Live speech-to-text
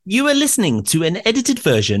You are listening to an edited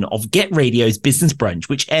version of Get Radio's Business Brunch,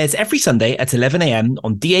 which airs every Sunday at 11 a.m.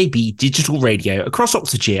 on DAB digital radio across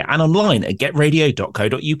Oxfordshire and online at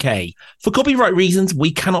getradio.co.uk. For copyright reasons, we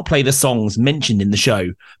cannot play the songs mentioned in the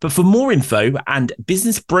show, but for more info and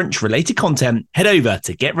Business Brunch related content, head over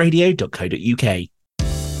to getradio.co.uk.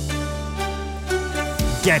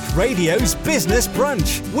 Get Radio's Business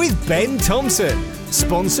Brunch with Ben Thompson.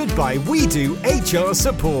 Sponsored by We Do HR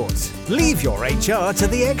Support. Leave your HR to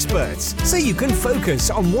the experts so you can focus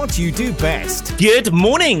on what you do best. Good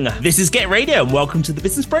morning. This is Get Radio and welcome to the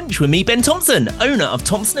Business Brunch with me, Ben Thompson, owner of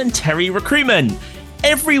Thompson & Terry Recruitment.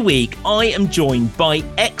 Every week, I am joined by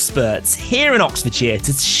experts here in Oxfordshire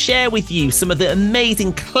to share with you some of the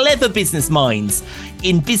amazing, clever business minds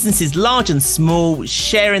in businesses large and small,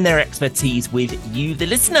 sharing their expertise with you, the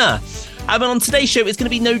listener. And on today's show, it's going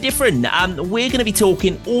to be no different. We're going to be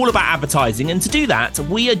talking all about advertising. And to do that,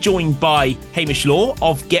 we are joined by Hamish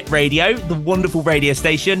of Get Radio, the wonderful radio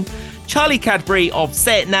station, Charlie Cadbury of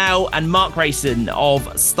Say It Now, and Mark Rayson of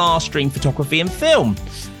Starstream Photography and Film.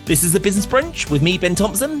 This is the Business Brunch with me, Ben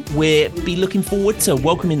Thompson. We'll be looking forward to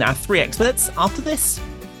welcoming our three experts after this.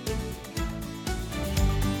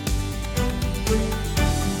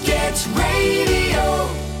 Get Radio.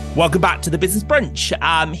 Welcome back to the Business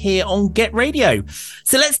Brunch here on Get Radio.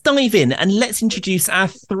 So let's dive in and let's introduce our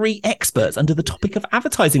three experts under the topic of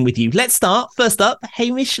advertising with you. Let's start. First up,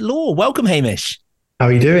 Hamish Law. Welcome, Hamish. How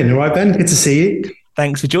are you doing? All right, Ben? Good to see you.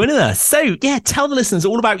 Thanks for joining us. So, tell the listeners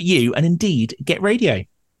all about you and indeed Get Radio.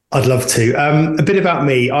 I'd love to. A bit about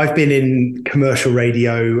me. I've been in commercial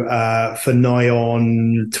radio for nigh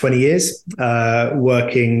on 20 years,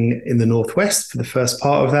 working in the Northwest for the first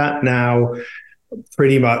part of that. Now,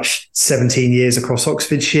 pretty much 17 years across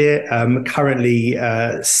Oxfordshire. Currently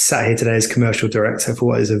sat here today as commercial director for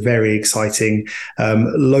what is a very exciting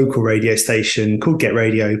local radio station called Get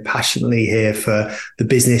Radio, passionately here for the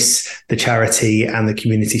business, the charity and the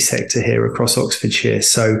community sector here across Oxfordshire.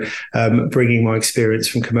 So bringing my experience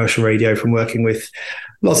from commercial radio, from working with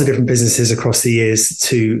lots of different businesses across the years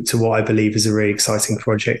to what I believe is a really exciting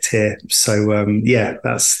project here. So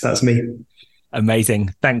that's me.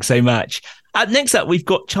 Amazing. Thanks so much. Next up, we've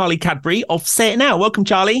got Charlie Cadbury of Say It Now. Welcome,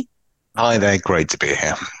 Charlie. Hi there. Great to be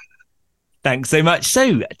here. Thanks so much.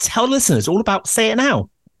 So tell listeners all about Say It Now.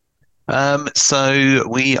 So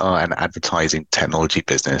we are an advertising technology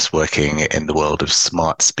business working in the world of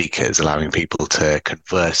smart speakers, allowing people to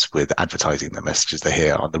converse with advertising the messages they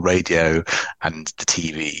hear on the radio and the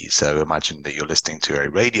TV. So imagine that you're listening to a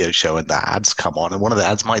radio show and the ads come on, and one of the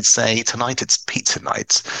ads might say, "Tonight it's pizza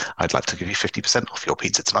night. I'd like to give you 50% off your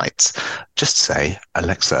pizza tonight." Just say,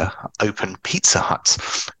 "Alexa, open Pizza Hut."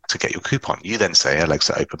 To get your coupon, you then say,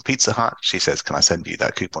 "Alexa, open Pizza Hut." She says, "Can I send you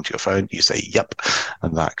that coupon to your phone?" You say, "Yep,"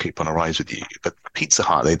 and that coupon arrives with you. But Pizza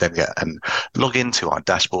Hut, they then get and log into our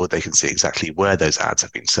dashboard. They can see exactly where those ads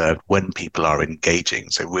have been served, when people are engaging.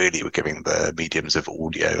 So really, we're giving the mediums of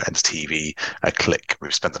audio and TV a click.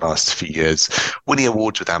 We've spent the last few years winning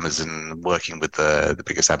awards with Amazon, working with the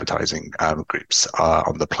biggest advertising groups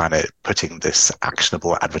on the planet, putting this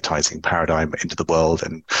actionable advertising paradigm into the world,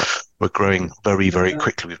 and we're growing very, very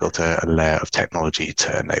quickly. We've built a layer of technology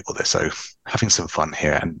to enable this. So having some fun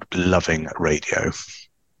here and loving radio.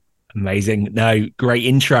 Amazing. No, great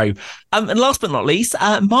intro. And last but not least,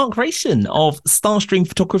 Mark Rayson of Starstream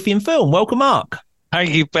Photography and Film. Welcome, Mark.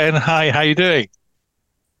 Thank you, Ben. Hi, how you doing?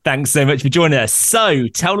 Thanks so much for joining us. So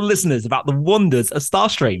tell the listeners about the wonders of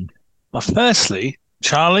Starstream. Well, firstly,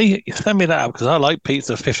 Charlie, you send me that out because I like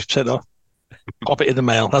pizza 50% off. Pop it in the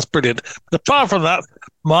mail. That's brilliant. But apart from that,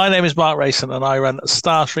 my name is Mark Rayson and I run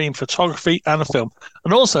Starstream Photography and Film,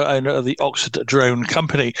 and also owner of the Oxford Drone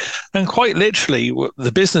Company. And quite literally,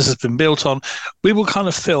 the business has been built on, we will kind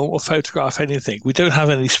of film or photograph anything. We don't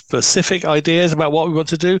have any specific ideas about what we want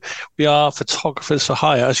to do. We are photographers for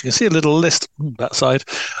hire. As you can see, a little list that side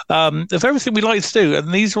of everything we like to do.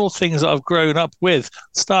 And these are all things that I've grown up with.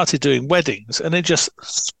 Started doing weddings, and it just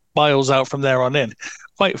spirals out from there on in.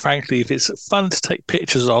 Quite frankly, if it's fun to take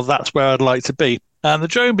pictures of, that's where I'd like to be. And the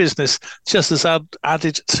drone business just has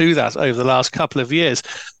added to that over the last couple of years.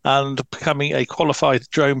 And becoming a qualified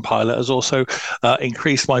drone pilot has also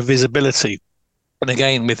increased my visibility. And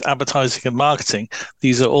again, with advertising and marketing,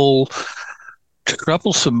 these are all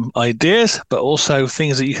troublesome ideas, but also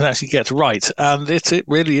things that you can actually get right. And it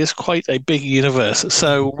really is quite a big universe.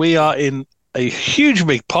 So we are in a huge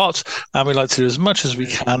big pot, and we like to do as much as we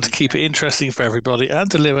can to keep it interesting for everybody and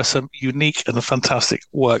deliver some unique and fantastic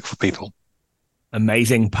work for people.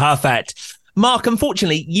 Amazing. Perfect. Mark,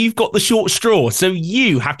 unfortunately, you've got the short straw, so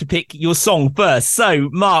you have to pick your song first. So,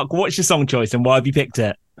 Mark, what's your song choice and why have you picked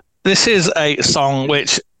it? This is a song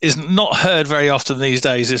which is not heard very often these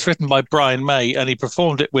days. It's written by Brian May, and he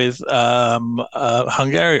performed it with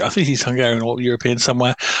Hungarian. I think he's Hungarian or European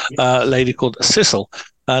somewhere. A lady called Sissel,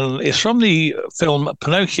 and it's from the film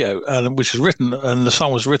Pinocchio, which is written, and the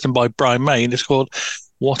song was written by Brian May, and it's called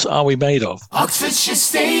 "What Are We Made Of?" Oxfordshire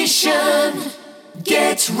Station,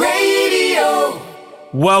 Get Radio.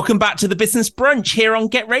 Welcome back to the Business Brunch here on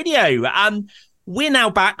Get Radio. We're now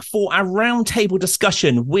back for our roundtable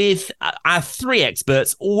discussion with our three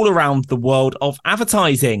experts all around the world of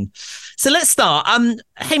advertising. So let's start.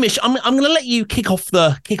 Hamish, I'm going to let you kick off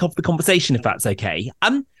the conversation if that's okay.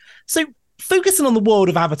 So focusing on the world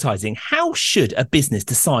of advertising, how should a business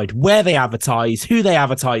decide where they advertise, who they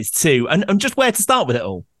advertise to, and just where to start with it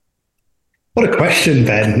all? What a question,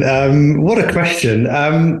 Ben. What a question.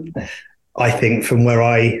 I think from where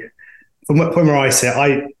I sit,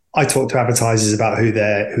 I talk to advertisers about who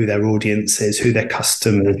their audience is, who their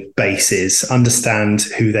customer base is, understand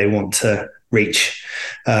who they want to reach.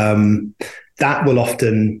 That will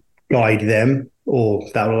often guide them, or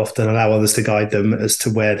that will often allow others to guide them as to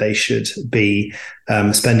where they should be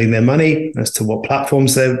spending their money, as to what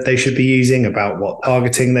platforms they should be using, about what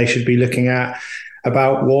targeting they should be looking at,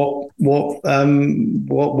 about what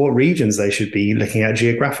regions they should be looking at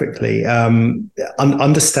geographically.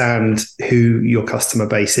 Understand who your customer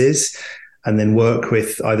base is, and then work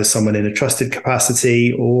with either someone in a trusted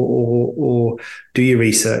capacity or do your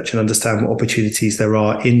research and understand what opportunities there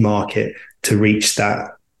are in market to reach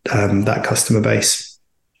that customer base.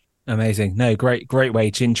 Amazing. No, great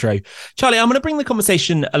way to intro. Charlie, I'm going to bring the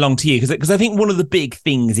conversation along to you because I think one of the big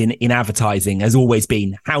things in advertising has always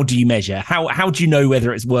been, how do you measure? How do you know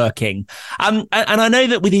whether it's working? And I know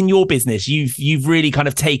that within your business, you've really kind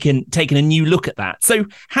of taken a new look at that. So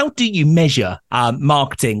how do you measure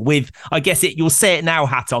marketing with, I guess you'll say it now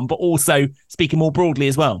hat on, but also speaking more broadly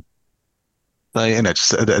as well? So,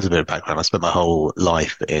 just as a bit of background, I spent my whole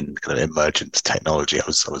life in kind of emergent technology. I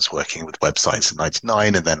was working with websites in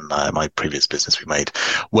 '99, and then my previous business, we made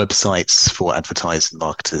websites for advertisers and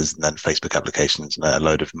marketers, and then Facebook applications and a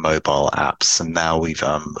load of mobile apps. And now we've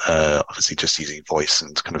obviously just using voice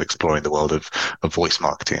and kind of exploring the world of voice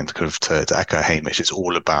marketing. And kind of to echo Hamish, it's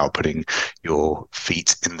all about putting your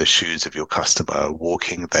feet in the shoes of your customer,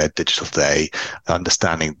 walking their digital day,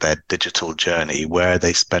 understanding their digital journey. Where are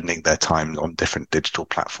they spending their time on different digital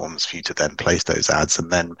platforms for you to then place those ads,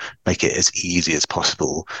 and then make it as easy as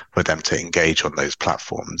possible for them to engage on those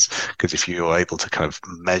platforms. Because if you're able to kind of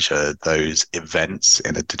measure those events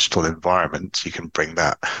in a digital environment, you can bring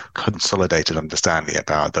that consolidated understanding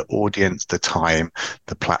about the audience, the time,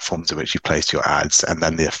 the platforms in which you place your ads, and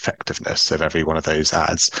then the effectiveness of every one of those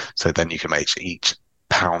ads. So then you can make each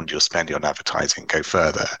pound you're spending on advertising go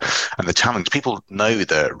further. And the challenge, people know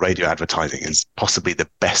that radio advertising is possibly the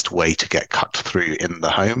best way to get cut through in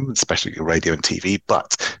the home, especially radio and TV,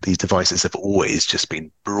 but these devices have always just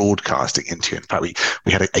been broadcasting into you. In fact,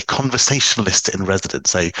 we had a conversationalist in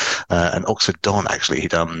residence, an Oxford Don actually,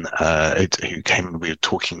 who came, we were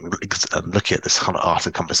talking, looking at this kind of art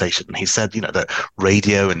of conversation, and he said, that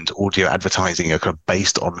radio and audio advertising are kind of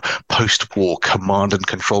based on post-war command and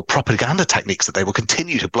control propaganda techniques, that they will continue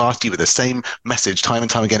to blast you with the same message time and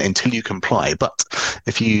time again until you comply. But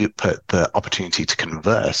if you put the opportunity to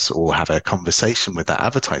converse or have a conversation with that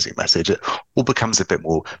advertising message, it all becomes a bit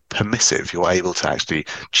more permissive. You're able to actually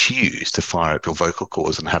choose to fire up your vocal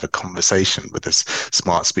cords and have a conversation with this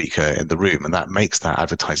smart speaker in the room, and that makes that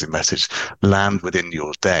advertising message land within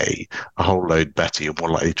your day a whole load better. You're more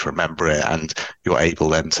likely to remember it, and you're able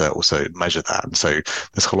then to also measure that. And so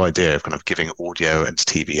this whole idea of kind of giving audio and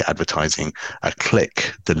TV advertising a click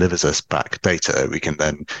delivers us back data we can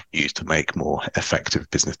then use to make more effective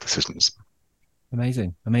business decisions.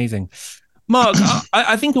 Amazing. Mark,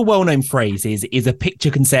 I think a well-known phrase is a picture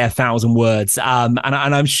can say 1,000 words, and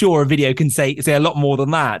I'm sure a video can say a lot more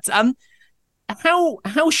than that.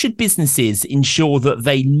 How should businesses ensure that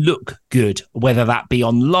they look good, whether that be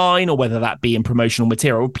online or whether that be in promotional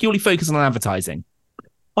material, or purely focus on advertising?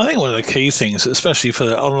 I think one of the key things, especially for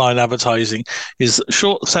online advertising, is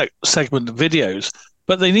short segment videos,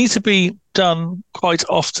 but they need to be done quite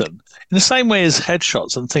often. In the same way as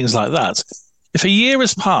headshots and things like that, if a year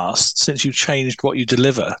has passed since you changed what you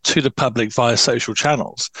deliver to the public via social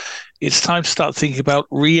channels, it's time to start thinking about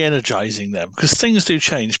re-energizing them, because things do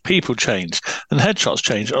change, people change, and headshots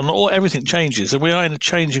change, and everything changes. And we are in a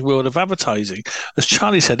changing world of advertising. As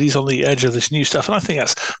Charlie said, he's on the edge of this new stuff. And I think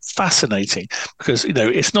that's fascinating because,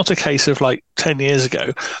 it's not a case of like 10 years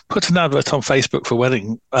ago, put an advert on Facebook for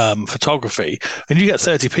wedding photography and you get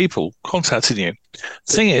 30 people contacting you.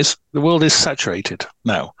 The thing is, the world is saturated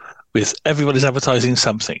now with everybody's advertising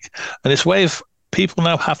something. And its way of people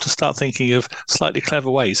now have to start thinking of slightly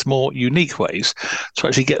clever ways, more unique ways to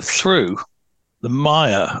actually get through the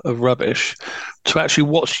mire of rubbish to actually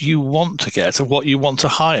what you want to get and what you want to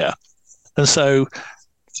hire. And so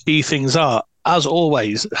key things are, as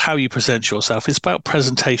always, how you present yourself. It's about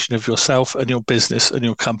presentation of yourself and your business and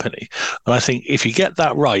your company. And I think if you get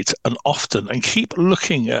that right and often and keep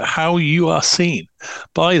looking at how you are seen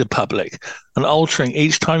by the public and altering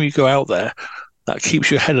each time you go out there, that keeps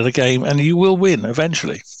you ahead of the game and you will win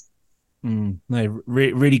eventually.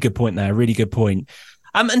 Really good point there. Really good point.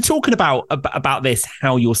 And talking about this,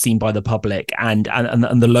 how you're seen by the public and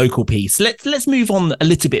the local piece. Let's move on a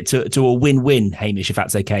little bit to a win-win, Hamish, if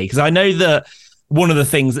that's okay. Because I know that one of the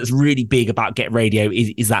things that's really big about Get Radio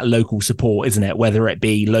is that local support, isn't it? Whether it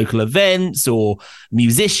be local events or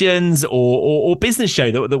musicians or business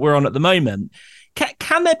show that we're on at the moment.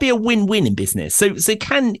 Can there be a win-win in business? So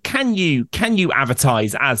can you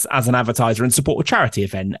advertise as an advertiser and support a charity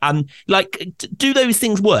event? Do those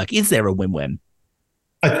things work? Is there a win-win?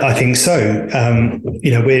 I think so.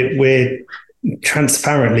 We're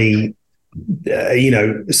transparently,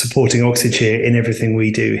 supporting Oxfordshire in everything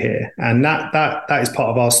we do here, and that is part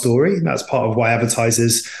of our story. That's part of why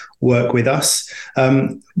advertisers work with us.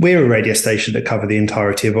 We're a radio station that cover the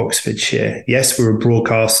entirety of Oxfordshire. Yes, we're a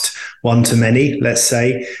broadcast one-to-many, let's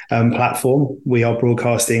say, platform. We are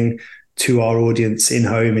broadcasting to our audience in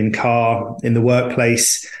home, in car, in the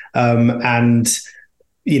workplace, and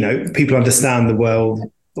people understand the world,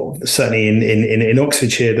 certainly in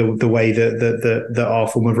Oxfordshire, the way that our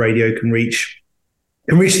form of radio can reach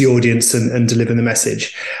the audience and deliver the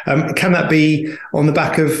message. Can that be on the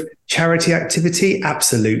back of charity activity?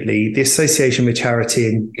 Absolutely. The association with charity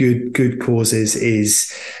and good causes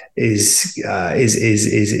is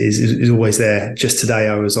always there. Just today,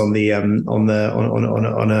 I was on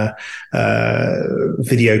a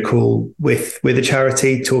video call with a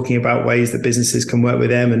charity talking about ways that businesses can work with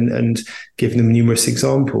them and giving them numerous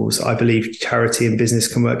examples. I believe charity and business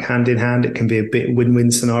can work hand in hand. It can be a bit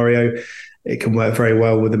win-win scenario. It can work very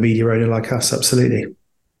well with a media owner like us. Absolutely.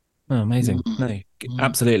 Oh, amazing. No,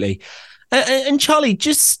 absolutely. And Charlie,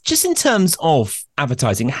 just in terms of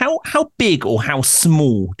advertising, how big or how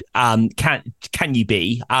small can you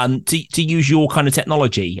be to use your kind of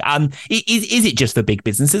technology? Is it just for big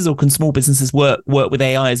businesses, or can small businesses work with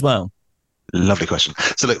AI as well? Lovely question.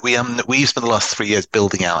 So look, we spent the last 3 years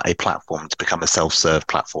building out a platform to become a self-serve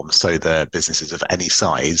platform, so the businesses of any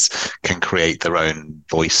size can create their own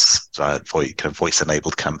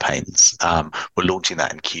voice-enabled campaigns. We're launching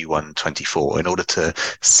that in Q1 24. In order to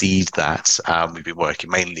seed that, we've been working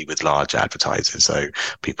mainly with large advertisers, so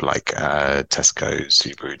people like Tesco,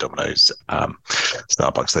 Subaru, Domino's,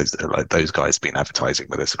 Starbucks. Those guys have been advertising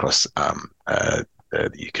with us across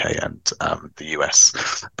the UK and the US,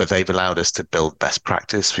 but they've allowed us to build best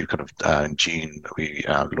practice. We've kind of in June we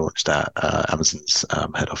launched at Amazon's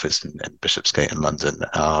head office in Bishopsgate in London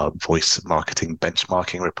our voice marketing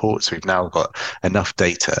benchmarking report. So we've now got enough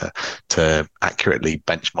data to accurately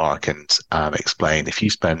benchmark and explain, if you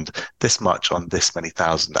spend this much on this many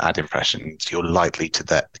thousand ad impressions, you're likely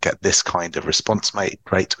to get this kind of response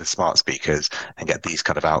rate with smart speakers and get these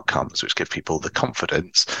kind of outcomes, which give people the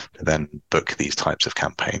confidence to then book these types of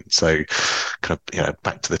campaigns. So kind of,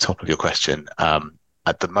 back to the top of your question,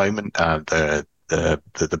 at the moment, the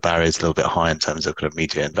barrier is a little bit high in terms of kind of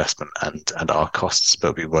media investment and our costs,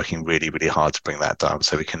 but we're working really, really hard to bring that down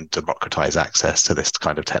so we can democratize access to this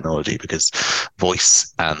kind of technology, because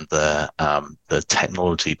voice and the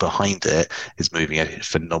technology behind it is moving at a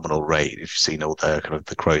phenomenal rate. If you've seen all the kind of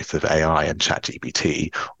the growth of AI and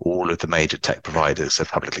ChatGPT, all of the major tech providers have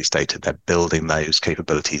publicly stated they're building those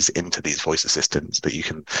capabilities into these voice assistants that you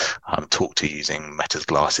can talk to using Meta's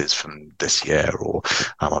glasses from this year, or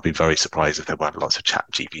I'd be very surprised if there weren't lots of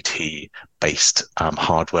ChatGPT based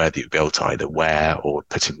hardware that you'd be able to either wear or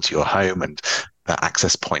put into your home, and the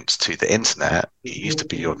access points to the internet. It used to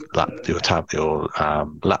be your laptop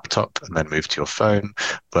and then move to your phone,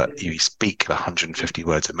 but you speak 150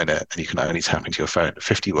 words a minute and you can only tap into your phone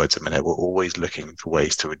 50 words a minute. We're always looking for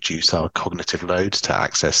ways to reduce our cognitive load to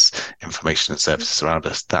access information and services around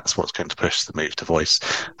us. That's what's going to push the move to voice.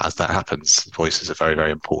 As that happens, voice is a very,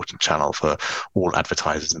 very important channel for all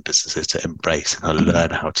advertisers and businesses to embrace and learn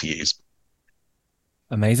how to use.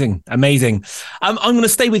 Amazing. I'm going to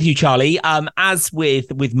stay with you, Charlie. As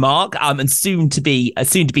with Mark, and soon to be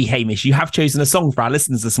Hamish, you have chosen a song for our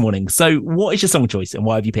listeners this morning. So, what is your song choice, and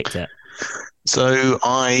why have you picked it? So,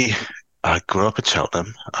 I grew up in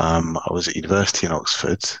Cheltenham. I was at university in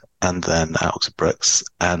Oxford, and then at Oxford Brookes,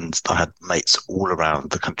 and I had mates all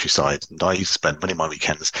around the countryside, and I used to spend many of my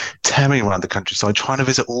weekends tearing around the countryside trying to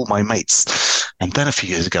visit all my mates. And then a few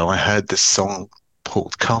years ago, I heard this song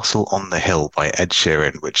called Castle on the Hill by Ed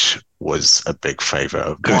Sheeran, which was a big favourite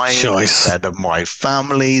of mine and of my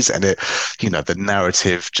family's, and it, the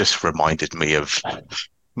narrative just reminded me of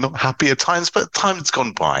not happier times, but times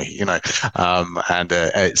gone by, and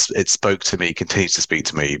it spoke to me, continues to speak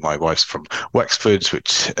to me. My wife's from Wexford,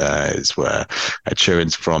 which is where Ed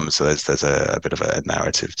Sheeran's from, so there's a bit of a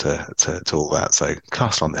narrative to all that. So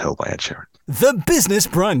Castle on the Hill by Ed Sheeran. The Business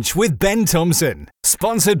Brunch with Ben Thompson,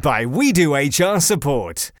 sponsored by We Do HR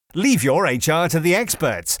Support. Leave your HR to the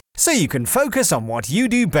experts so you can focus on what you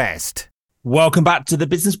do best. Welcome back to the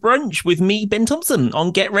Business Brunch with me, Ben Thompson,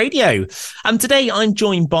 on Get Radio. Today I'm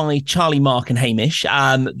joined by Charlie, Mark and Hamish,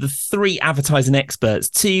 the three advertising experts,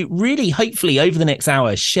 to really, hopefully, over the next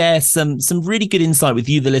hour, share some really good insight with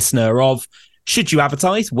you, the listener, of should you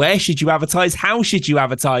advertise, where should you advertise, how should you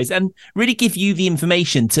advertise, and really give you the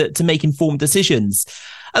information to make informed decisions.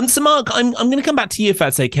 So Mark, I'm going to come back to you if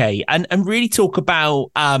that's okay, and really talk about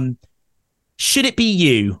should it be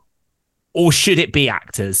you? Or should it be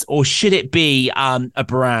actors? Or should it be a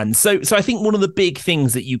brand? So I think one of the big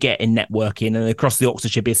things that you get in networking and across the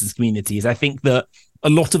Oxfordshire business community is I think that a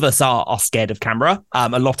lot of us are scared of camera.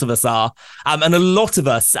 A lot of us are. And a lot of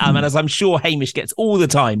us, and as I'm sure Hamish gets all the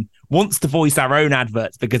time, wants to voice our own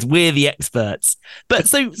adverts because we're the experts. But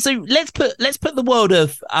so let's put the world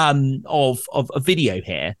of video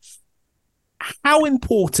here. How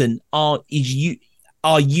important are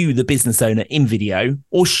you, the business owner, in video,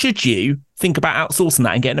 or should you think about outsourcing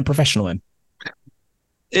that and getting a professional in?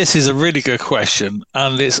 This is a really good question,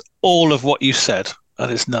 and it's all of what you said,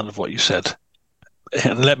 and it's none of what you said.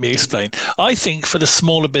 And let me explain. I think for the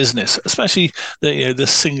smaller business, especially the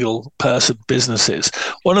single person businesses,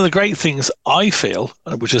 one of the great things I feel,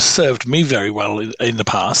 which has served me very well in the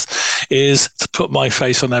past, is to put my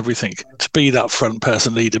face on everything, to be that front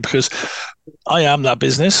person leader, because I am that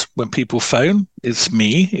business. When people phone, it's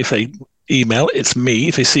me. If they email, it's me.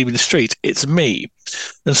 If they see me in the street, it's me.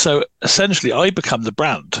 And so essentially I become the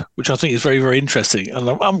brand, which I think is very, very interesting. And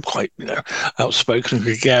I'm quite, outspoken and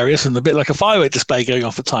gregarious and a bit like a firework display going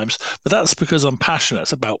off at times. But that's because I'm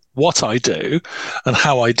passionate about what I do and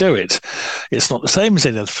how I do it. It's not the same as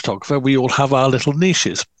any other photographer. We all have our little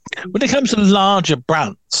niches. When it comes to larger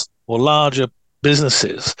brands or larger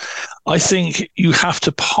businesses, I think you have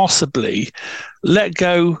to possibly let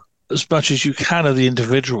go as much as you can of the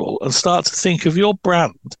individual and start to think of your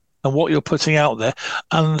brand and what you're putting out there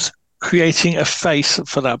and creating a face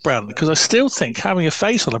for that brand. Because I still think having a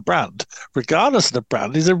face on a brand, regardless of the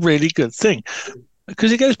brand, is a really good thing.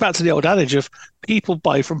 Because it goes back to the old adage of people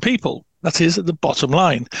buy from people. That is the bottom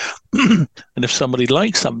line. And if somebody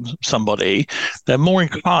likes somebody, they're more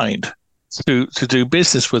inclined to do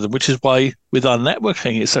business with them, which is why with our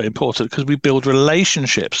networking it's so important, because we build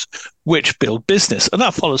relationships which build business, and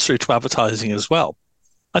that follows through to advertising as well.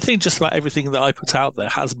 I think just about everything that I put out there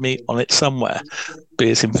has me on it somewhere,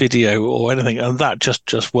 be it in video or anything, and that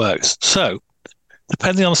just works. So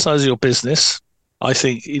depending on the size of your business, I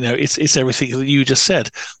think it's everything that you just said.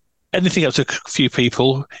 Anything up to a few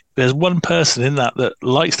people, if there's one person in that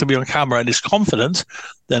likes to be on camera and is confident,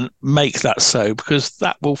 then make that so, because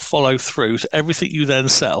that will follow through to everything you then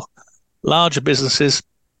sell. Larger businesses,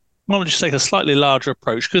 why don't you take a slightly larger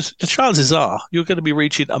approach, because the chances are you're going to be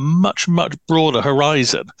reaching a much, much broader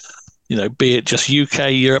horizon, be it just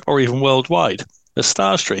UK, Europe, or even worldwide. At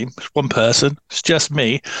Starstream, one person, it's just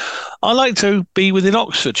me. I like to be within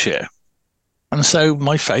Oxfordshire. And so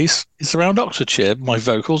my face is around Oxfordshire. My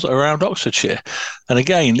vocals are around Oxfordshire. And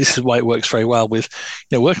again, this is why it works very well with,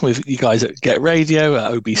 working with you guys at Get Radio,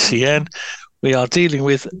 at OBCN. We are dealing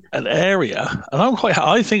with an area, and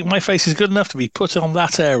I think my face is good enough to be put on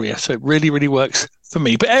that area. So it really, really works for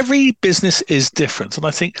me. But every business is different. And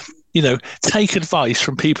I think, take advice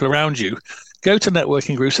from people around you. Go to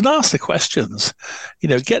networking groups and ask the questions,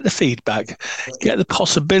 get the feedback, get the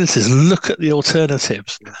possibilities, look at the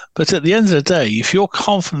alternatives. But at the end of the day, if you're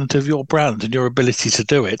confident of your brand and your ability to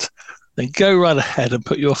do it, then go right ahead and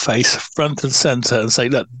put your face front and center and say,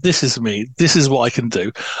 look, this is me. This is what I can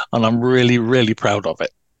do. And I'm really, really proud of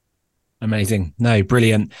it. Amazing. No,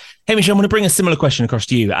 brilliant. Hamish, I'm going to bring a similar question across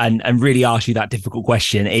to you and really ask you that difficult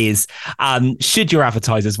question is, should your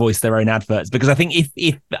advertisers voice their own adverts? Because I think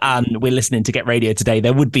if we're listening to Get Radio today,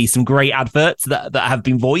 there would be some great adverts that have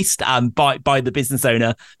been voiced by the business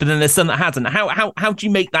owner, but then there's some that hasn't. How do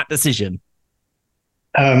you make that decision?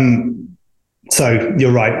 So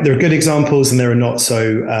you're right. There are good examples and there are not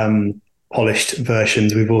so polished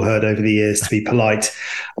versions we've all heard over the years, to be polite.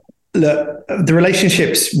 Look, the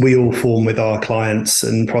relationships we all form with our clients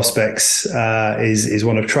and prospects is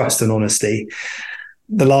one of trust and honesty.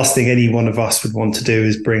 The last thing any one of us would want to do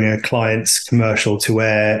is bring a client's commercial to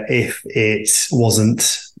air if it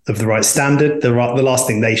wasn't of the right standard. The last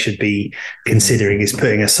thing they should be considering is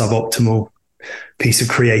putting a suboptimal piece of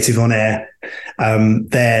creative on air.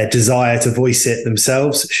 Their desire to voice it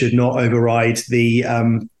themselves should not override the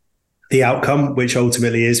outcome, which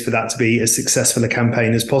ultimately is for that to be as successful a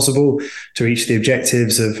campaign as possible to reach the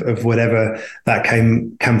objectives of whatever that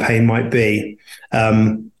campaign might be.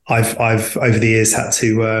 I've over the years had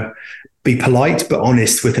to be polite but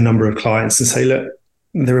honest with a number of clients and say, look,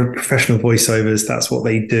 they're professional voiceovers. That's what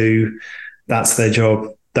they do. That's their job.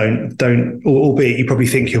 Don't. Albeit you probably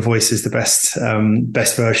think your voice is the best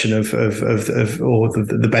version of or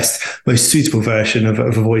the best, most suitable version of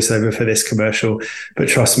a voiceover for this commercial. But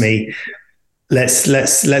trust me, let's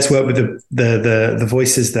work with the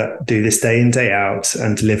voices that do this day in, day out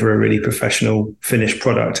and deliver a really professional finished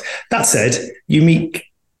product. That said, you meet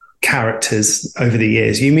characters over the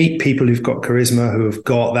years. You meet people who've got charisma, who have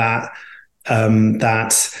got that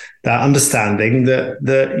understanding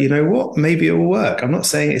that you know what, maybe it will work. I'm not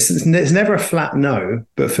saying it's never a flat no,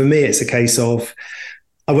 but for me, it's a case of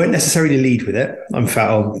I won't necessarily lead with it. In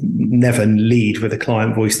fact, I'll never lead with a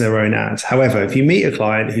client voicing their own ad. However, if you meet a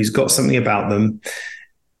client who's got something about them,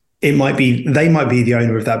 they might be the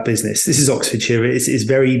owner of that business. This is Oxfordshire. It's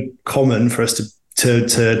very common for us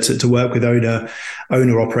to work with owner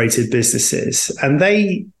operated businesses, and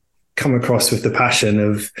they come across with the passion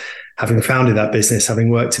of having founded that business, having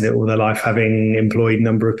worked in it all their life, having employed a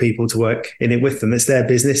number of people to work in it with them. It's their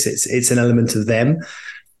business. It's an element of them.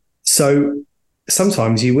 So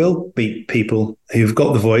sometimes you will meet people who've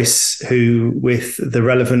got the voice, who with the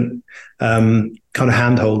relevant kind of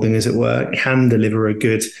hand-holding, as it were, can deliver a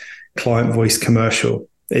good client voice commercial.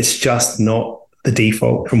 It's just not the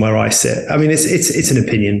default from where I sit. I mean, it's an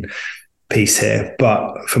opinion piece here,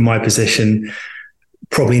 but from my position,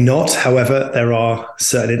 probably not. However, there are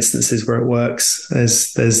certain instances where it works.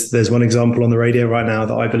 There's one example on the radio right now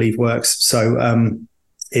that I believe works. So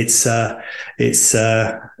it's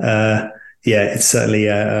certainly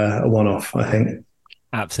a one-off, I think.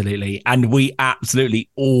 Absolutely. And we absolutely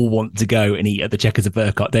all want to go and eat at the Checkers of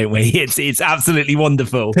Burcott, don't we? It's absolutely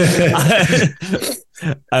wonderful.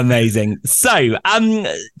 Amazing. So,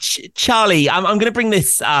 Charlie, I'm going to bring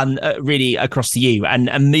this really across to you and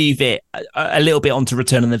move it a little bit onto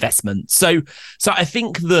return on investment. So I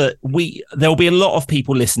think that there'll be a lot of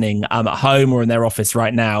people listening at home or in their office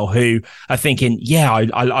right now who are thinking, yeah,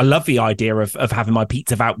 I love the idea of having my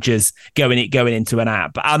pizza vouchers going into an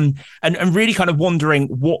app, and really kind of wondering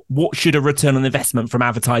what should a return on investment from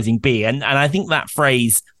advertising be? And I think that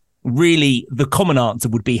phrase, really, the common answer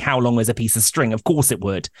would be how long is a piece of string? Of course it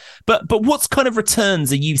would. But what kind of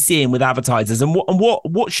returns are you seeing with advertisers, and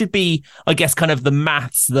what should be, I guess, kind of the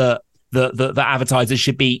maths that the advertisers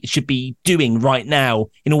should be doing right now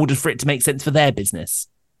in order for it to make sense for their business?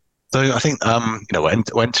 So I think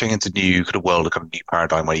we're entering into new kind of world, a kind of new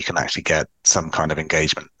paradigm where you can actually get some kind of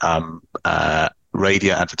engagement.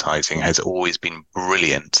 Radio advertising has always been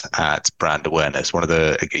brilliant at brand awareness.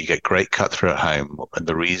 You get great cut through at home, and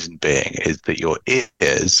the reason being is that your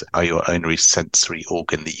ears are your only sensory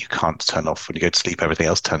organ that you can't turn off. When you go to sleep, everything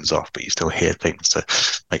else turns off, but you still hear things to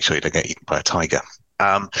make sure you don't get eaten by a tiger.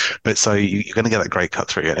 But so you're going to get that great cut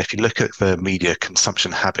through. And if you look at the media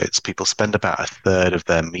consumption habits, people spend about a third of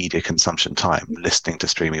their media consumption time listening to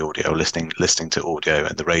streaming audio, listening to audio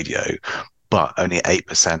and the radio. But only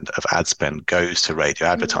 8% of ad spend goes to radio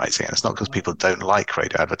advertising. And it's not because people don't like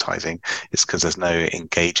radio advertising. It's because there's no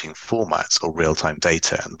engaging formats or real-time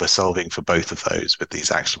data. And we're solving for both of those with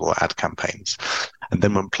these actionable ad campaigns. And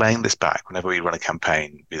then when playing this back, whenever we run a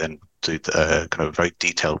campaign, we then do the kind of very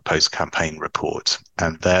detailed post-campaign report.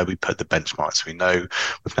 And there we put the benchmarks. We know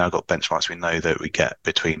we've now got benchmarks. We know that we get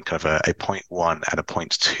between kind of a 0.1 and a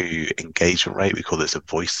 0.2 engagement rate. We call this a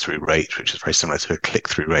voice-through rate, which is very similar to a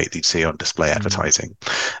click-through rate that you'd see on display advertising.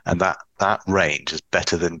 And that range is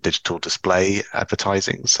better than digital display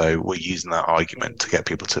advertising. So we're using that argument to get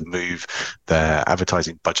people to move their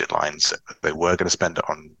advertising budget lines. They were going to spend it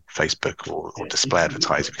on Facebook or display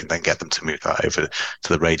advertising. We can then get them to move that over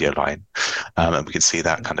to the radio line. And we can see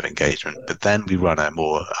that kind of engagement. But then we run a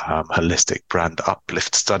more holistic brand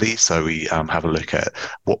uplift study. So we have a look at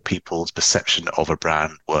what people's perception of a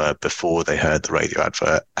brand were before they heard the radio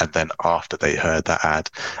advert, and then after they heard that ad,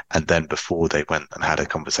 and then before they went and had a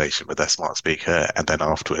conversation with their smart speaker, and then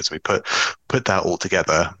afterwards. We put that all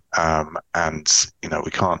together. And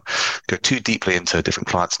we can't go too deeply into different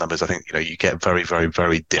clients' numbers. I think you get very, very,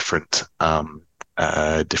 very different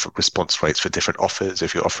different response rates for different offers.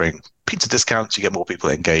 If you're offering pizza discounts, you get more people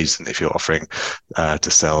engaged than if you're offering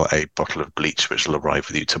to sell a bottle of bleach, which will arrive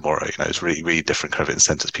with you tomorrow. It's really, really different kind of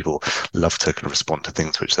incentives. People love to kind of respond to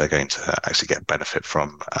things which they're going to actually get benefit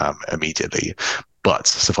from immediately. But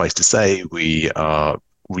suffice to say, we are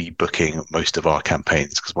rebooking most of our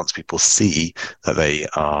campaigns, because once people see that they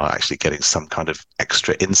are actually getting some kind of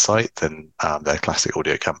extra insight than their classic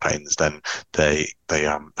audio campaigns, then they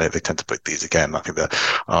tend to book these again. I think that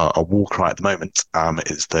a war cry at the moment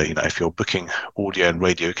is that, if you're booking audio and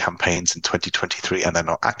radio campaigns in 2023 and they're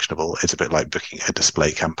not actionable, it's a bit like booking a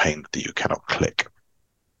display campaign that you cannot click.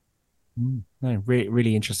 No,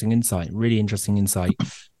 really interesting insight. Really interesting insight.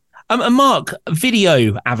 And Mark,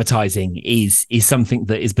 video advertising is something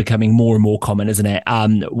that is becoming more and more common, isn't it?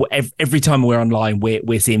 Every time we're online,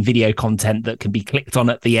 we're seeing video content that can be clicked on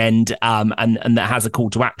at the end, and that has a call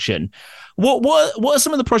to action. What are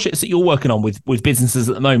some of the projects that you're working on with businesses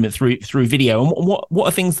at the moment through video, and what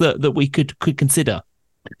are things that we could consider?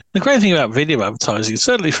 The great thing about video advertising,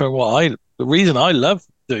 certainly from the reason I love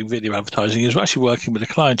doing video advertising, is we're actually working with a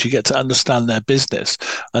client. You get to understand their business,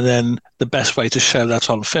 and then the best way to show that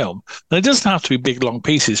on film. And it doesn't have to be big, long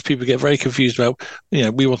pieces. People get very confused about,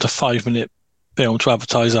 we want a 5-minute film to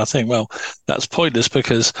advertise our thing. Well, that's pointless,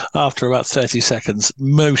 because after about 30 seconds,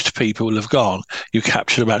 most people will have gone. You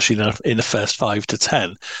capture them actually in the first 5 to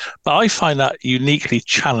 10. But I find that uniquely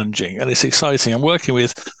challenging, and it's exciting. I'm working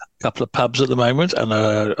with couple of pubs at the moment and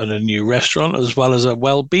a new restaurant, as well as a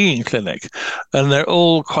well-being clinic, and they're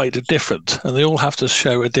all quite different, and they all have to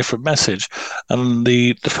show a different message. And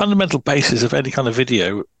the fundamental basis of any kind of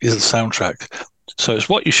video is the soundtrack. So it's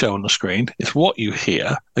what you show on the screen, it's what you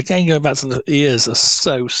hear. Again, going back to the ears are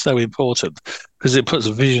so important, because it puts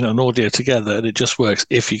vision and audio together, and it just works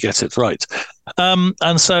if you get it right.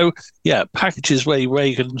 And so, packages where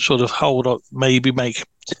you can sort of hold up, maybe make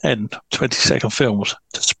 10, 20-second films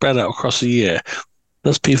to spread out across the year.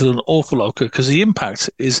 Does people an awful lot good, because the impact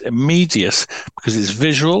is immediate, because it's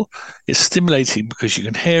visual, it's stimulating because you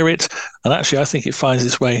can hear it, and actually I think it finds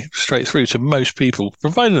its way straight through to most people,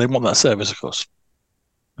 provided they want that service, of course.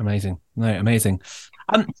 Amazing.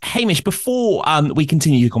 Hamish, before we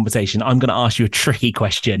continue the conversation, I'm going to ask you a tricky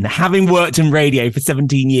question. Having worked in radio for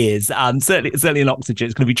 17 years, certainly in Oxfordshire,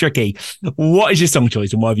 it's going to be tricky. What is your song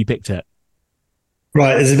choice, and why have you picked it?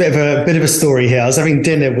 Right, there's a bit of a story here. I was having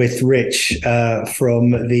dinner with Rich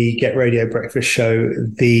from the Get Radio Breakfast Show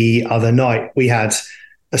the other night. We had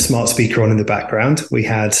a smart speaker on in the background. We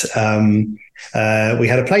had a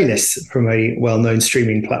playlist from a well-known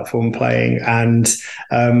streaming platform playing, and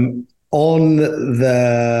on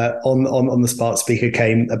the smart speaker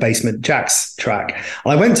came a Basement Jacks track.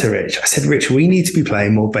 And I went to Rich. I said, Rich, we need to be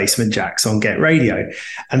playing more Basement Jacks on Get Radio.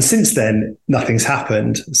 And since then, nothing's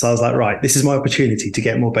happened. So I was like, right, this is my opportunity to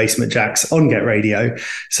get more Basement Jacks on Get Radio.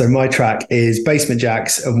 So my track is Basement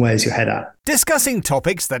Jacks and Where's Your Head At? Discussing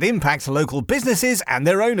topics that impact local businesses and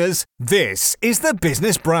their owners. This is the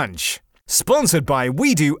Business Brunch, sponsored by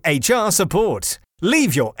We Do HR Support.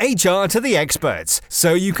 Leave your HR to the experts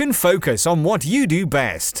so you can focus on what you do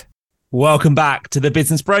best. Welcome back to the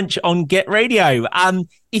Business Brunch on Get Radio.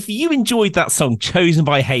 If you enjoyed that song chosen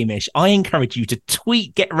by Hamish, I encourage you to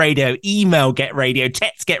tweet Get Radio, email Get Radio,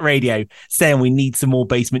 text Get Radio, saying we need some more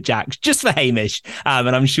Basement Jacks just for Hamish.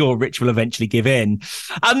 And I'm sure Rich will eventually give in.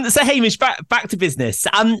 So Hamish, back to business.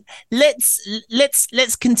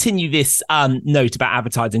 Let's continue this note about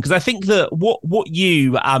advertising, because I think that what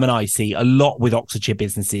you and I see a lot with Oxfordshire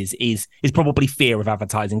businesses is probably fear of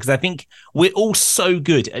advertising, because I think we're all so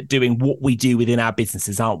good at doing what we do within our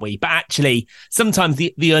businesses, aren't we? But actually, sometimes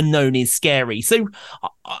the unknown is scary. So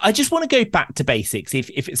I just want to go back to basics, if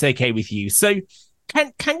it's okay with you. So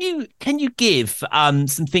can you give some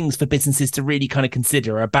things for businesses to really kind of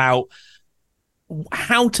consider about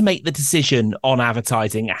how to make the decision on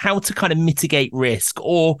advertising, how to kind of mitigate risk,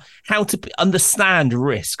 or how to understand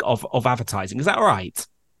risk of advertising? Is that all right?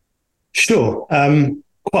 Sure.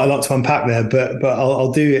 Quite a lot to unpack there, but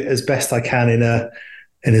I'll do it as best I can in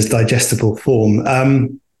as digestible form.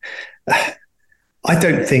 I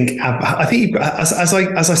think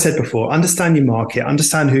as I said before, understand your market,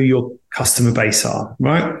 understand who your customer base are,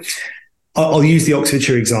 right? I'll use the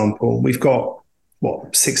Oxfordshire example. We've got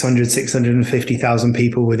 650,000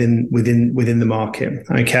 people within the market.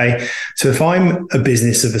 Okay. So if I'm a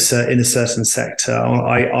business in a certain sector,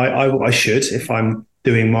 I should, if I'm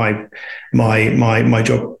doing my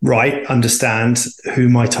job right, understand who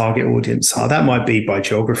my target audience are. That might be by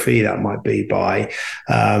geography, that might be by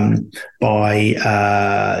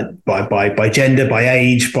gender, by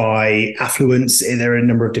age, by affluence. There are a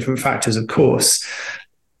number of different factors, of course.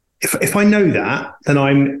 if I know that, then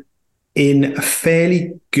I'm in a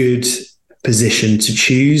fairly good position to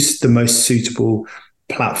choose the most suitable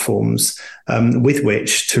platforms with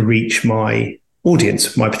which to reach my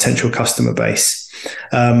audience, my potential customer base.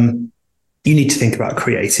 You need to think about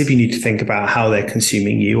creative. You need to think about how they're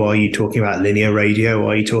consuming you. Are you talking about linear radio?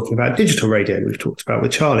 Are you talking about digital radio? We've talked about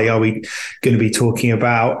with Charlie. Are we going to be talking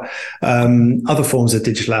about other forms of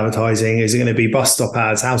digital advertising? Is it going to be bus stop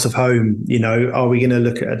ads, out of home? You know, are we going to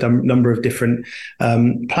look at a number of different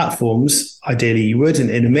platforms? Ideally, you would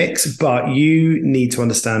in a mix, but you need to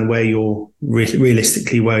understand where you're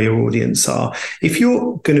realistically where your audience are. If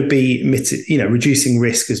you're going to be, reducing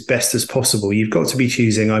risk as best as possible, you've got to be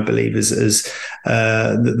choosing, I believe, as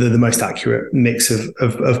the most accurate mix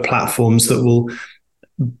of platforms that will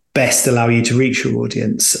best allow you to reach your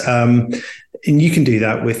audience. And you can do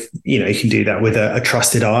that with, a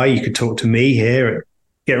trusted eye. You could talk to me here at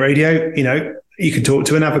Get Radio, you could talk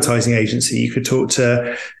to an advertising agency, you could talk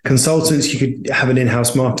to consultants, you could have an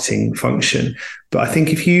in-house marketing function. But I think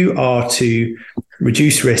if you are to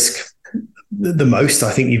reduce risk the most,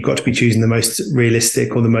 I think you've got to be choosing the most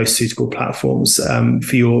realistic or the most suitable platforms to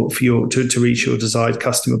reach your desired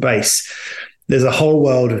customer base. There's a whole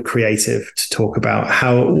world of creative to talk about.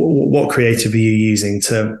 What creative are you using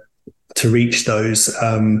to reach those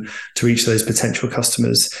potential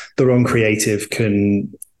customers? The wrong creative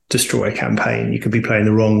can destroy a campaign. You could be playing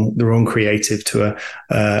the wrong creative to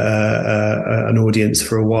an audience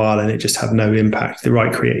for a while and it just have no impact. The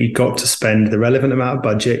right creative, you've got to spend the relevant amount of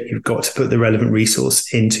budget. You've got to put the relevant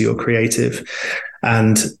resource into your creative,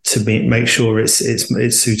 and to make sure it's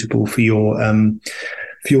suitable for your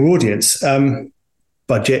audience.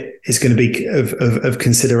 Budget is going to be of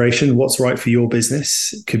consideration. What's right for your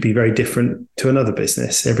business could be very different to another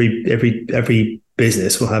business. Every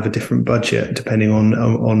business will have a different budget depending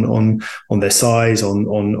on their size,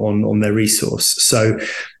 on their resource. So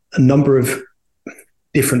a number of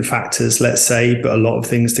different factors, let's say, but a lot of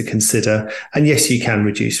things to consider. And yes, you can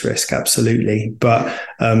reduce risk, absolutely. But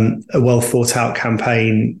a well thought out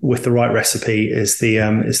campaign with the right recipe is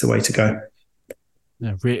the way to go.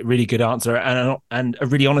 Really good answer and a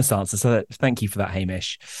really honest answer. So thank you for that,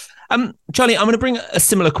 Hamish. Charlie, I'm going to bring a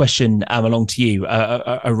similar question along to you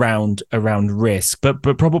around risk, but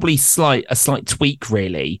probably a slight tweak.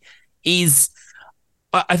 Really, is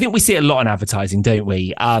I think we see it a lot in advertising, don't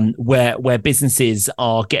we? Where businesses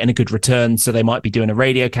are getting a good return, so they might be doing a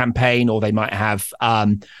radio campaign, or they might have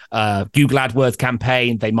Google AdWords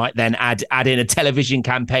campaign. They might then add in a television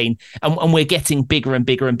campaign, and we're getting bigger and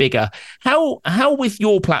bigger and bigger. How with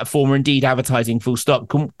your platform, or indeed advertising, full stop,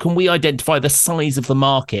 can we identify the size of the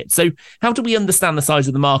market? So how do we understand the size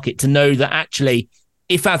of the market to know that actually,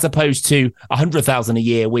 if as opposed to 100,000 a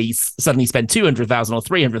year, we suddenly spend 200,000 or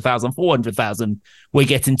 300,000, 400,000, we're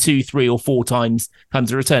getting 2, 3, or 4 times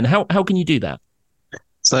the return? How can you do that?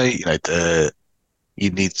 So, you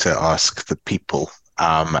need to ask the people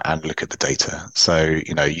and look at the data. So,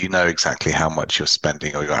 you know exactly how much you're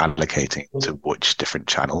spending or you're allocating to which different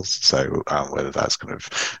channels. So whether that's kind of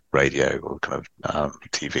radio or kind of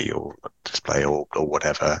TV or display or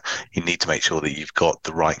whatever, you need to make sure that you've got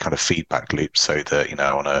the right kind of feedback loop, so that,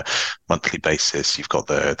 on a monthly basis, you've got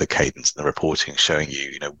the cadence and the reporting showing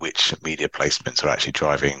you, which media placements are actually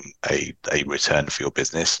driving a return for your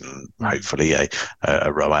business, and hopefully a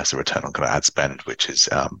ROAS, a return on kind of ad spend, which is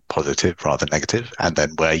positive rather than negative. And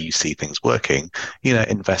then where you see things working,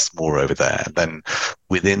 invest more over there. And then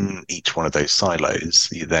within each one of those silos,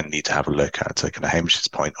 you then need to have a look at, to kind of Hamish's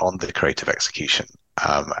point, on the creative execution.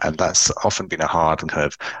 And that's often been a hard and kind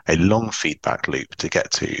of a long feedback loop to get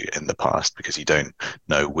to in the past, because you don't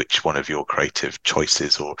know which one of your creative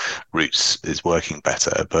choices or routes is working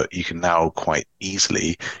better. But you can now quite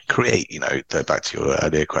easily create, back to your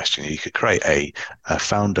earlier question, you could create a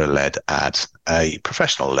founder-led ad, a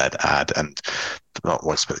professional-led ad, and not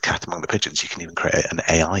what's the cat among the pigeons, you can even create an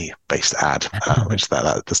AI-based ad, which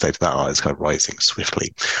the state of that art is kind of rising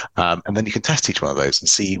swiftly. And then you can test each one of those and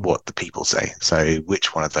see what the people say. So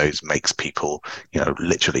which one of those makes people,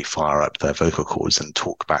 literally fire up their vocal cords and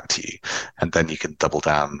talk back to you. And then you can double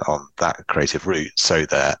down on that creative route, so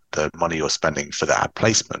that the money you're spending for the ad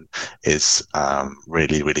placement is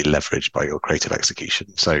really, really leveraged by your creative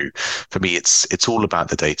execution. So for me, it's all about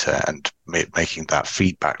the data and making that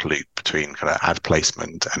feedback loop between kind of ad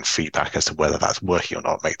placement and feedback as to whether that's working or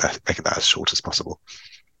not, making that as short as possible.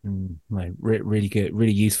 Really good,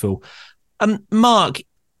 really useful. Mark,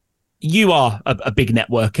 you are a big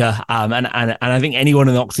networker, and I think anyone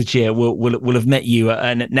in Oxfordshire will have met you at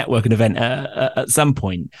a networking event at some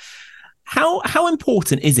point. How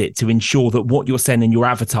important is it to ensure that what you're saying in your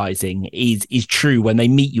advertising is true when they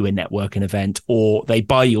meet you in networking event, or they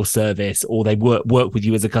buy your service, or they work with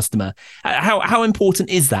you as a customer? How important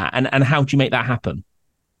is that, and how do you make that happen?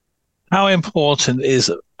 How important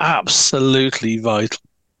is absolutely vital.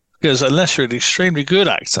 Because unless you're an extremely good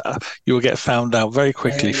actor, you will get found out very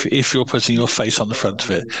quickly if you're putting your face on the front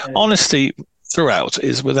of it. Honesty throughout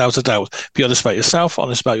is without a doubt. Be honest about yourself,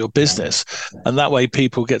 honest about your business. And that way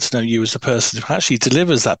people get to know you as the person who actually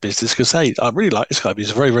delivers that business. Because, hey, I really like this guy.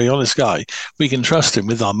 He's a very, very honest guy. We can trust him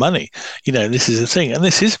with our money. This is the thing. And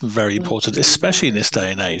this is very important, especially in this day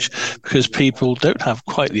and age, because people don't have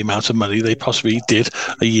quite the amount of money they possibly did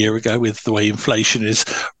a year ago with the way inflation is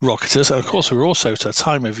rocketed. And of course, we're also at a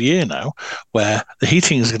time of year now where the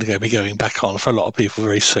heating is going to be going back on for a lot of people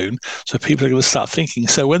very soon. So people are going to start thinking.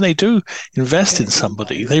 So when they do invest in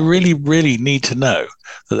somebody, they really, really need to know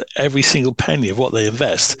that every single penny of what they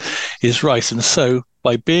invest is right. And so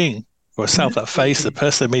by being for yourself that face, the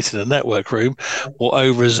person they meet in a network room or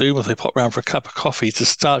over a Zoom, if they pop around for a cup of coffee to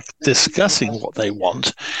start discussing what they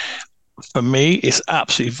want, for me, it's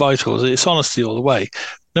absolutely vital. It's honesty all the way.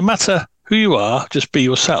 No matter who you are, just be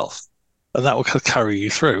yourself, and that will carry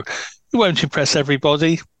you through. You won't impress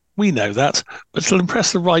everybody. We know that, but it'll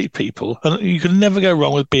impress the right people. And you can never go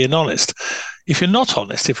wrong with being honest. If you're not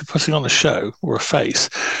honest, if you're putting on a show or a face,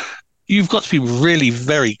 you've got to be really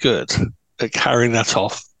very good at carrying that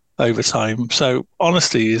off over time. So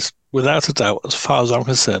honesty is, without a doubt, as far as I'm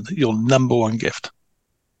concerned, your number one gift.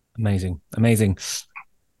 Amazing.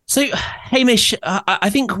 So, Hamish, I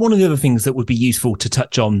think one of the other things that would be useful to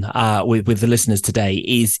touch on with the listeners today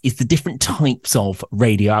is the different types of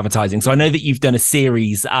radio advertising. So I know that you've done a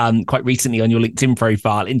series quite recently on your LinkedIn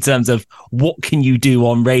profile in terms of what can you do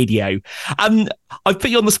on radio. I've put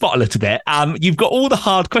you on the spot a little bit. You've got all the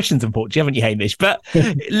hard questions, unfortunately, haven't you, Hamish? But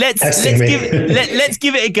let's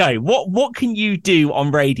give it a go. What can you do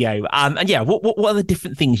on radio? What are the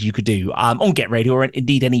different things you could do on Get Radio or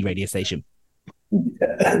indeed any radio station?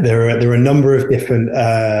 There are a number of different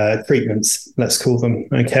treatments, let's call them.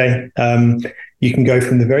 Okay. You can go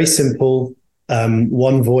from the very simple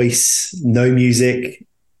one voice, no music,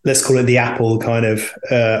 let's call it the Apple kind of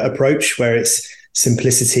approach, where it's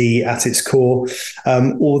simplicity at its core,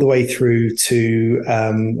 all the way through to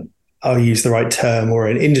I'll use the right term, or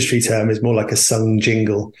an industry term is more like a sung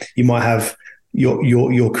jingle. You might have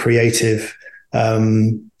your creative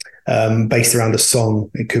based around a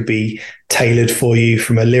song. It could be tailored for you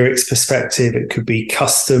from a lyrics perspective. It could be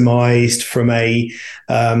customized from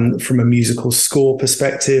a musical score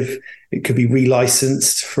perspective. It could be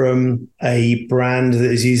relicensed from a brand that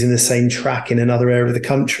is using the same track in another area of the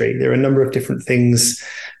country. There are a number of different things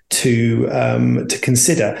to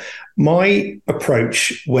consider. My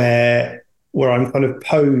approach, where I'm kind of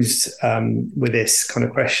posed with this kind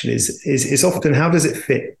of question, is often, how does it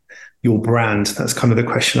fit your brand? That's kind of the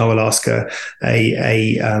question I will ask a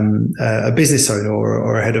business owner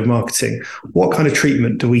or a head of marketing. What kind of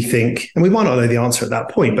treatment do we think? And we might not know the answer at that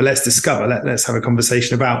point, but let's discover. Let's have a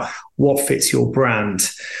conversation about what fits your brand.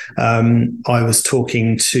 I was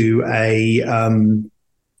talking to a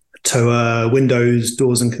windows,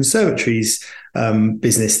 doors, and conservatories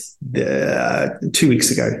business 2 weeks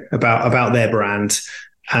ago about their brand,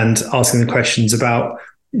 and asking the questions about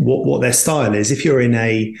what their style is. If you're in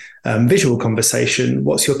a visual conversation,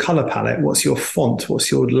 what's your color palette? What's your font? What's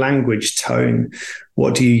your language tone?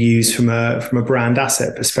 What do you use from a brand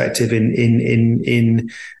asset perspective in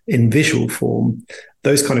visual form?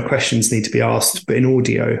 Those kind of questions need to be asked. But in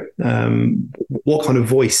audio, what kind of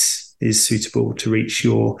voice is suitable to reach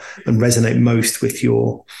and resonate most with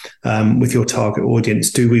your target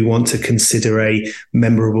audience? Do we want to consider a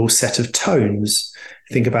memorable set of tones?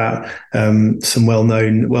 Think about some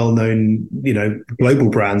well-known, global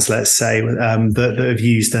brands, let's say, that have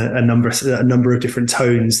used a number of different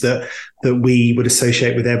tones that we would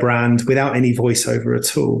associate with their brand without any voiceover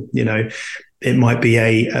at all. It might be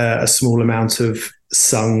a small amount of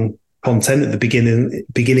sung content at the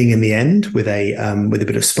beginning and the end, with a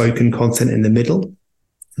bit of spoken content in the middle.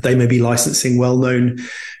 They may be licensing well-known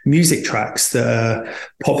music tracks that are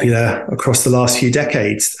popular across the last few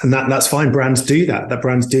decades, and that's fine. Brands do that.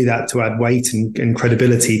 Brands do that to add weight and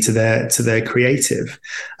credibility to their creative.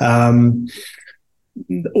 Audio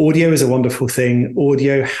is a wonderful thing.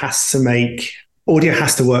 Audio has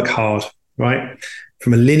to work hard, right?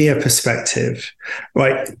 From a linear perspective,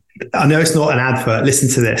 right? I know it's not an advert. Listen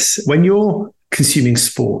to this. When you're consuming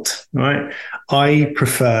sport, right? I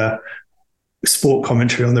prefer sport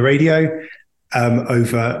commentary on the radio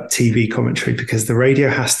over TV commentary, because the radio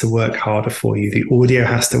has to work harder for you. The audio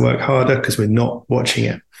has to work harder because we're not watching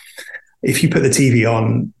it. if you put the TV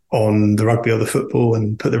on the rugby or the football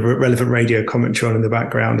and put the relevant radio commentary on in the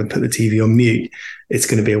background and put the TV on mute, it's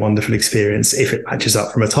going to be a wonderful experience if it matches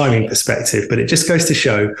up from a timing perspective. But it just goes to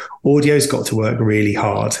show audio's got to work really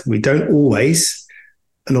hard. We don't always,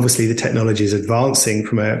 and obviously the technology is advancing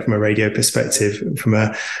from a radio perspective, from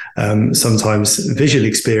a sometimes visual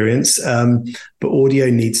experience, but audio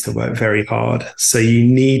needs to work very hard. So you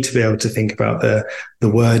need to be able to think about the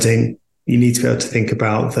wording. You need to be able to think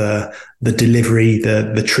about the delivery,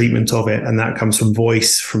 the treatment of it. And that comes from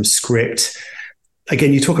voice, from script.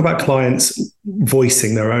 Again, you talk about clients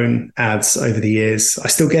voicing their own ads over the years. I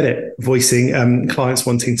still get it, voicing clients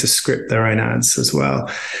wanting to script their own ads as well.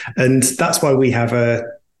 And that's why we have an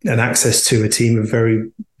access to a team of very,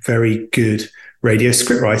 very good radio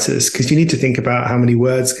script writers, because you need to think about how many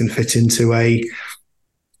words can fit into a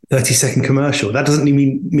 30-second commercial. That doesn't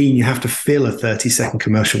mean you have to fill a 30-second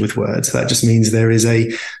commercial with words. That just means there is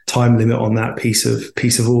a time limit on that piece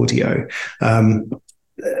of audio.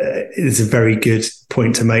 It's a very good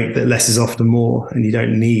point to make that less is often more, and you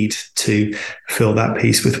don't need to fill that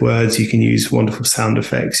piece with words. You can use wonderful sound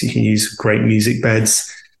effects. You can use great music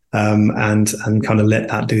beds, and kind of let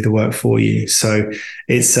that do the work for you. So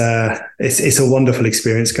it's a wonderful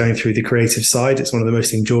experience going through the creative side. It's one of the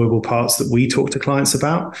most enjoyable parts that we talk to clients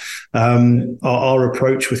about. Our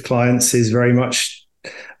approach with clients is very much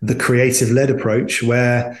the creative-led approach,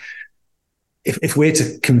 where if we're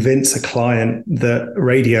to convince a client that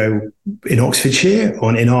radio in Oxfordshire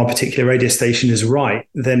or in our particular radio station is right,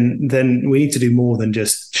 then we need to do more than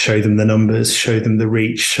just show them the numbers, show them the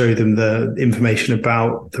reach, show them the information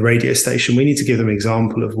about the radio station. We need to give them an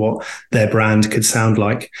example of what their brand could sound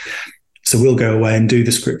like. So we'll go away and do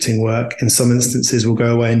the scripting work. In some instances, we'll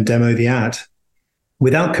go away and demo the ad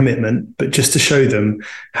without commitment, but just to show them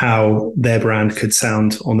how their brand could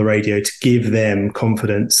sound on the radio, to give them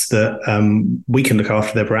confidence that we can look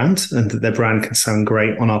after their brand and that their brand can sound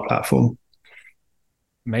great on our platform.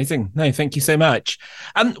 Amazing. No, thank you so much.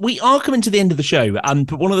 We are coming to the end of the show,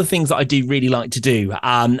 but one of the things that I do really like to do,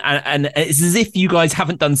 and it's as if you guys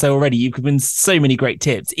haven't done so already, you've given so many great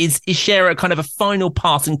tips, is share a kind of a final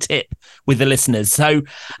passing tip with the listeners. So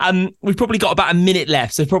we've probably got about a minute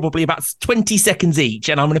left, so probably about 20 seconds each,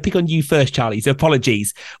 and I'm going to pick on you first, Charlie, so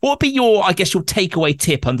apologies. What would be your takeaway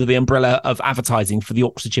tip under the umbrella of advertising for the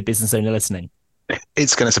Oxfordshire business owner listening?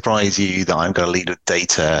 It's going to surprise you that I'm going to lead with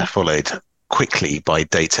data, followed quickly by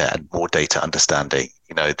data and more data understanding.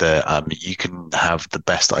 You can have the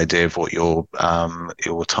best idea of what your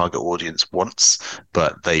target audience wants,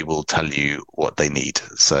 but they will tell you what they need.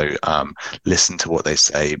 So listen to what they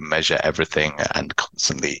say, measure everything, and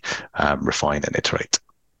constantly refine and iterate.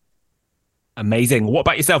 Amazing. What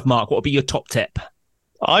about yourself, Mark? What would be your top tip?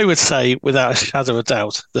 I would say, without a shadow of a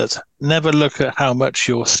doubt, that never look at how much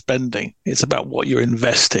you're spending. It's about what you're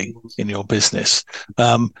investing in your business.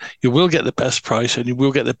 You will get the best price and you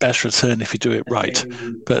will get the best return if you do it right.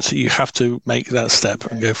 But you have to make that step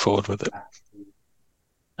and go forward with it.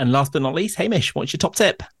 And last but not least, Hamish, what's your top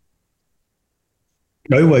tip?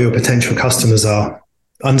 Know where your potential customers are.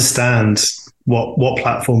 Understand what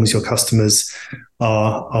platforms your customers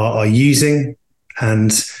are using,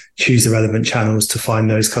 and choose the relevant channels to find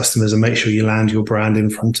those customers and make sure you land your brand in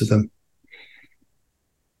front of them.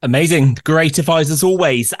 Amazing. Great advice as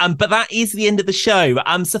always. But that is the end of the show.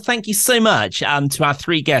 So thank you so much to our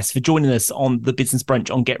three guests for joining us on the Business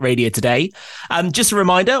Brunch on Get Radio today. Just a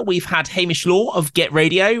reminder, we've had Hamish Law of Get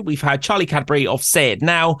Radio, we've had Charlie Cadbury of Say It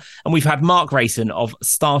Now, and we've had Mark Rayson of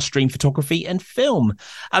Starstream Photography and Film.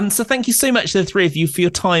 So thank you so much to the three of you for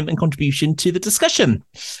your time and contribution to the discussion.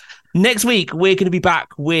 Next week, we're going to be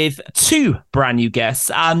back with two brand new guests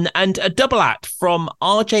and a double act from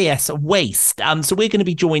RJS Waste. So we're going to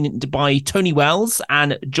be joined by Tony Wells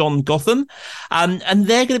and John Gotham. And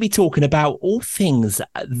they're going to be talking about all things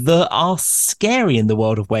that are scary in the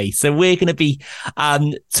world of waste. So we're going to be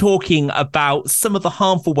talking about some of the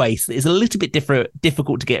harmful waste that is a little bit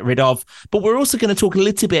difficult to get rid of. But we're also going to talk a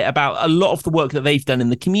little bit about a lot of the work that they've done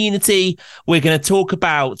in the community. We're going to talk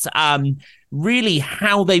about really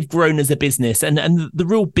how they've grown as a business and the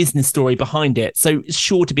real business story behind it. So it's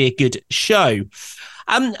sure to be a good show.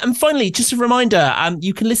 And finally, just a reminder,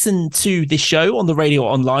 you can listen to this show on the radio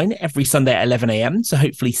online every Sunday at 11 a.m. So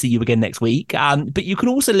hopefully see you again next week. But you can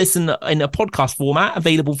also listen in a podcast format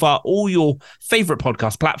available via all your favorite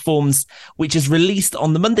podcast platforms, which is released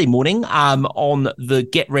on the Monday morning on the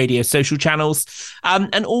Get Radio social channels.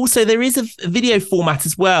 And also there is a video format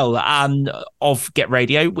as well of Get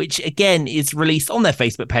Radio, which again is released on their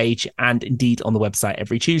Facebook page and indeed on the website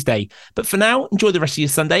every Tuesday. But for now, enjoy the rest of your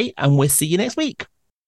Sunday and we'll see you next week.